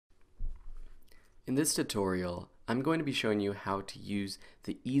In this tutorial, I'm going to be showing you how to use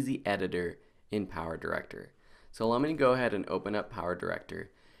the Easy Editor in PowerDirector. So let me go ahead and open up PowerDirector.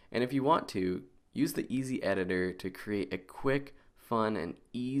 And if you want to, use the Easy Editor to create a quick, fun, and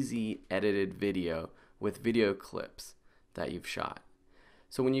easy edited video with video clips that you've shot.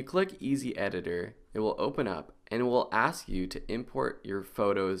 So when you click Easy Editor, it will open up and it will ask you to import your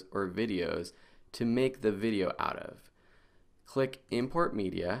photos or videos to make the video out of. Click Import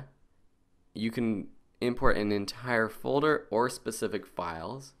Media. You can import an entire folder or specific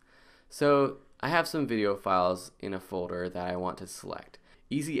files. So I have some video files in a folder that I want to select.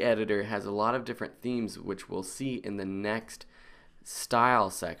 Easy Editor has a lot of different themes which we'll see in the next style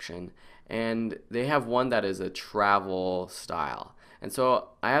section, and they have one that is a travel style. And so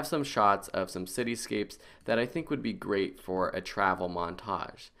I have some shots of some cityscapes that I think would be great for a travel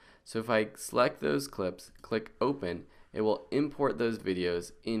montage. So if I select those clips, click Open, it will import those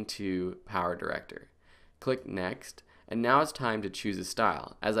videos into PowerDirector. Click Next, and now it's time to choose a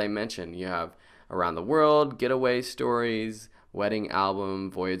style. As I mentioned, you have around the world, getaway stories, wedding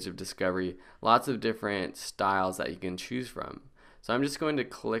album, voyage of discovery, lots of different styles that you can choose from. So I'm just going to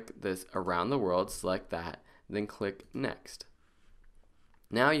click this around the world, select that, then click Next.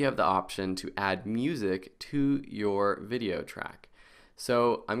 Now you have the option to add music to your video track.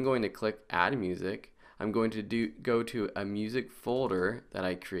 So I'm going to click Add Music. I'm going to go to a music folder that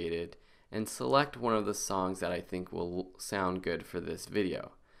I created and select one of the songs that I think will sound good for this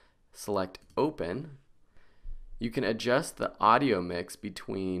video. Select Open. You can adjust the audio mix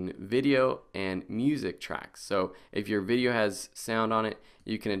between video and music tracks. So if your video has sound on it,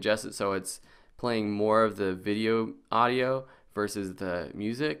 you can adjust it so it's playing more of the video audio versus the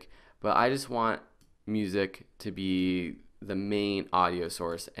music, but I just want music to be the main audio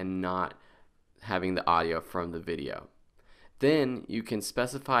source and not having the audio from the video. Then you can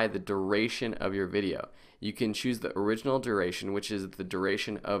specify the duration of your video. You can choose the original duration, which is the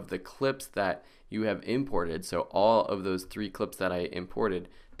duration of the clips that you have imported. So all of those 3 clips that I imported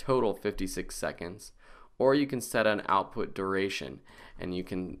total 56 seconds. Or you can set an output duration, and you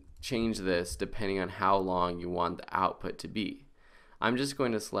can change this depending on how long you want the output to be. I'm just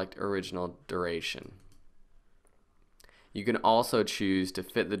going to select original duration. You can also choose to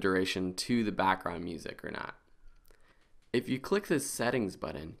fit the duration to the background music or not. If you click the settings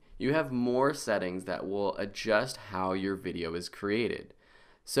button, you have more settings that will adjust how your video is created.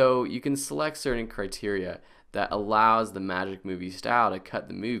 So you can select certain criteria that allows the Magic Movie style to cut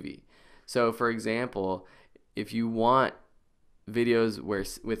the movie. So for example, if you want videos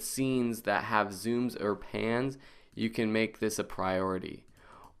with scenes that have zooms or pans, you can make this a priority.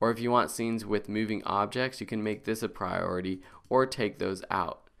 Or if you want scenes with moving objects, you can make this a priority or take those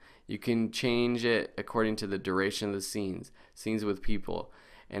out. You can change it according to the duration of the scenes with people.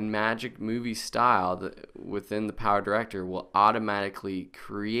 And Magic Movie Style within the PowerDirector will automatically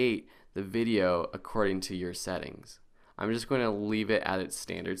create the video according to your settings. I'm just going to leave it at its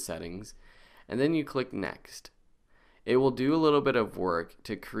standard settings. And then you click Next. It will do a little bit of work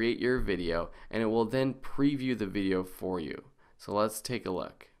to create your video, and it will then preview the video for you. So let's take a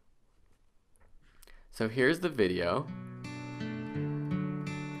look. So here's the video.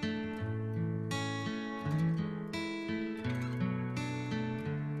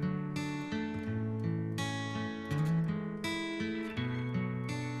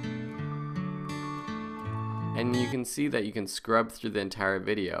 And you can see that you can scrub through the entire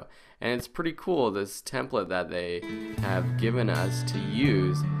video. And it's pretty cool, this template that they have given us to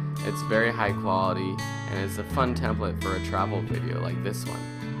use. It's very high quality, and it's a fun template for a travel video like this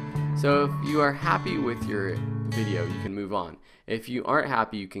one. So if you are happy with your video, you can move on. If you aren't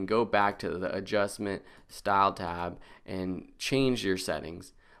happy, you can go back to the Adjustment Style tab and change your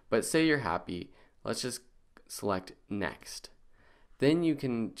settings. But say you're happy, let's just select Next. Then you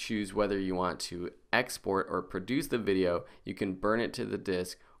can choose whether you want to export or produce the video. You can burn it to the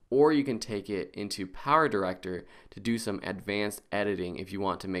disk, or you can take it into PowerDirector to do some advanced editing if you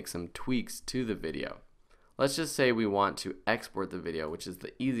want to make some tweaks to the video. Let's just say we want to export the video, which is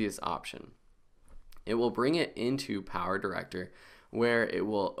the easiest option. It will bring it into PowerDirector, where it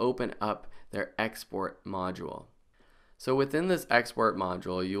will open up their export module. So within this export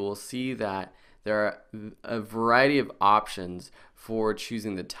module, you will see that there are a variety of options for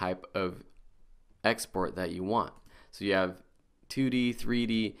choosing the type of export that you want. So you have 2D,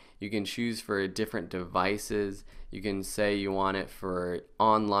 3D, you can choose for different devices. You can say you want it for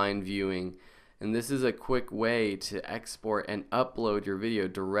online viewing. And this is a quick way to export and upload your video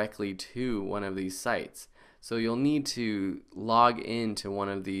directly to one of these sites. So you'll need to log into one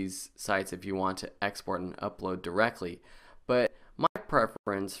of these sites if you want to export and upload directly. But my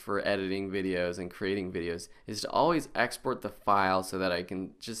preference for editing videos and creating videos is to always export the file so that I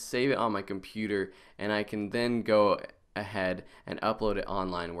can just save it on my computer and I can then go ahead and upload it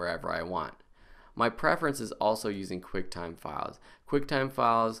online wherever I want. My preference is also using QuickTime files. QuickTime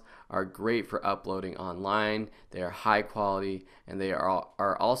files are great for uploading online. They are high quality and they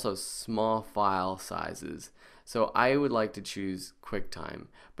are also small file sizes. So I would like to choose QuickTime,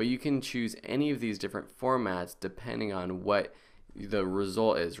 but you can choose any of these different formats depending on what the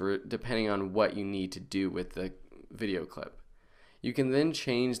result is, depending on what you need to do with the video clip. You can then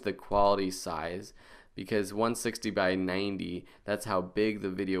change the quality size, because 160 by 90, that's how big the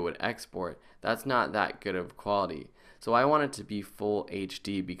video would export. That's not that good of quality. So I want it to be full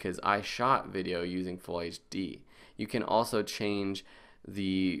HD because I shot video using full HD. You can also change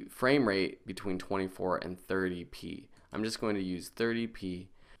the frame rate between 24 and 30p. I'm just going to use 30p.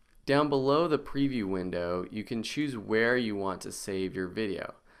 Down below the preview window, you can choose where you want to save your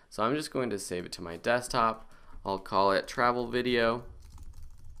video. So I'm just going to save it to my desktop. I'll call it travel video.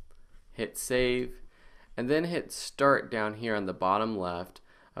 Hit save. And then hit start down here on the bottom left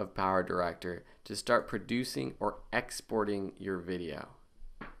of PowerDirector to start producing or exporting your video.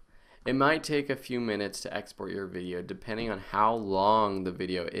 It might take a few minutes to export your video depending on how long the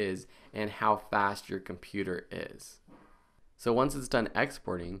video is and how fast your computer is. So once it's done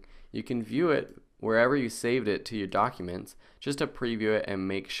exporting, you can view it wherever you saved it to your documents just to preview it and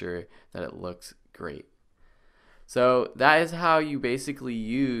make sure that it looks great. So that is how you basically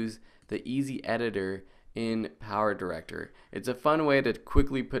use the easy editor in PowerDirector. It's a fun way to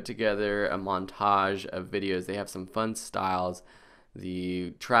quickly put together a montage of videos. They have some fun styles.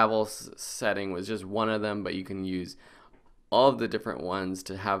 The travel setting was just one of them, but you can use all of the different ones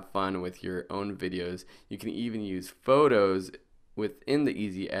to have fun with your own videos. You can even use photos within the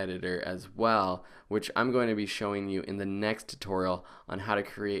easy editor as well, which I'm going to be showing you in the next tutorial on how to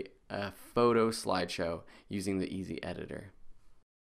create a photo slideshow using the easy editor.